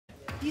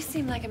You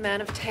seem like a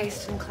man of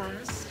taste and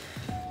class.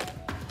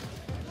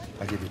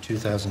 I'll give you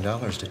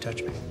 $2,000 to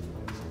touch me.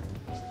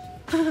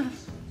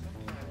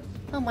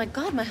 Oh my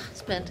God, my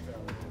husband.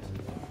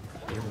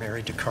 You're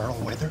married to Carl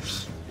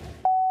Weathers?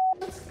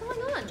 What's going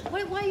on?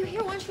 Why are you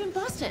here? Why aren't you in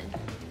Boston?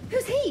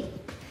 Who's he?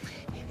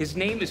 His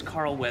name is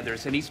Carl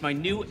Weathers, and he's my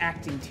new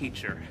acting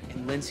teacher.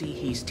 And Lindsay,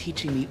 he's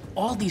teaching me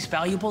all these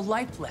valuable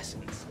life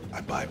lessons.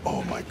 I buy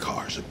all my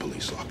cars at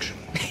police auction.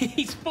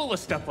 He's full of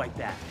stuff like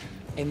that.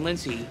 And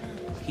Lindsay,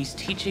 he's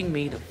teaching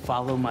me to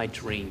follow my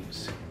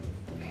dreams.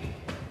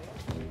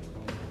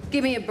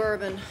 Give me a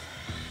bourbon.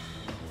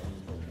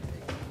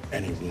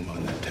 Any room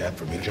on that tab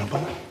for me to jump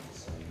on?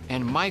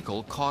 And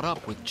Michael caught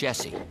up with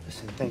Jesse.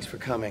 Listen, thanks for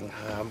coming.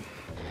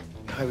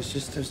 I was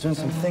doing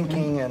some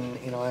thinking, and,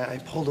 you know, I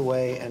pulled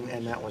away,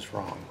 and that was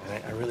wrong.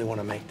 And I really want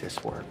to make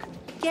this work.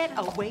 Get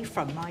away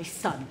from my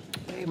son.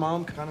 Hey,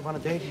 Mom, kind of on a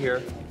date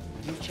here.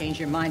 You change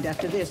your mind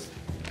after this.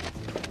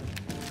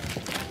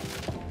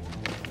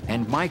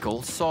 And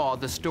Michael saw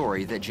the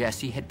story that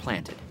Jesse had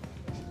planted.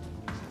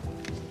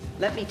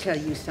 Let me tell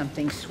you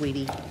something,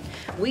 sweetie.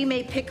 We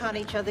may pick on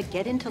each other,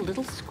 get into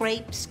little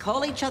scrapes,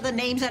 call each other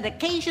names, and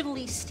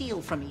occasionally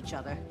steal from each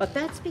other. But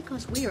that's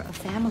because we're a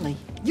family.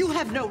 You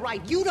have no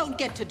right. You don't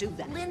get to do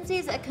that.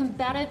 Lindsay's a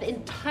combative,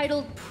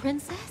 entitled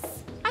princess?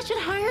 I should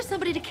hire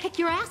somebody to kick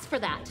your ass for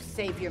that.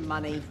 Save your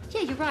money.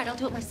 Yeah, you're right. I'll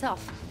do it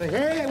myself.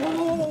 Hey,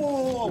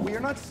 whoa. We are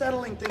not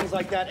settling things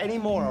like that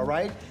anymore, all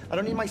right? I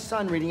don't need my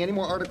son reading any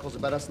more articles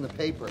about us in the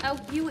paper. Oh,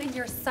 you and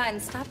your son,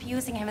 stop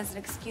using him as an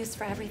excuse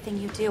for everything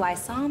you do. I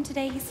saw him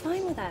today. He's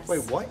fine with us.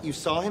 Wait, what? You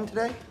saw him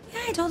today? Yeah,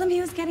 I told him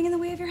he was getting in the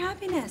way of your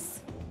happiness.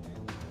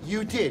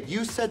 You did?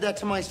 You said that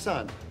to my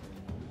son?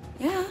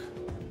 Yeah.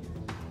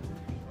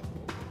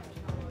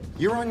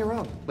 You're on your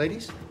own,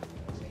 ladies.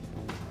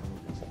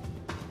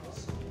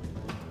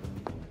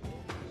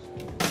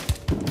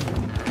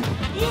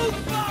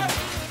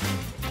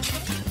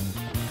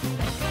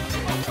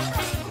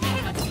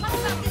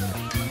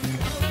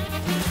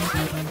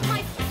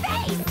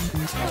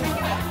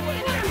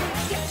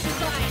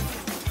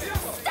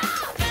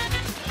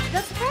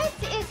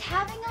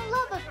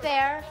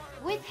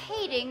 With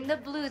hating the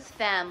Bluth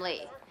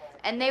family,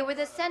 and they were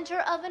the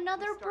center of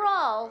another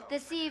brawl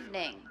this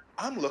evening.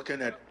 I'm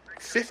looking at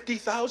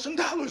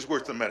 $50,000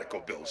 worth of medical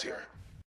bills here.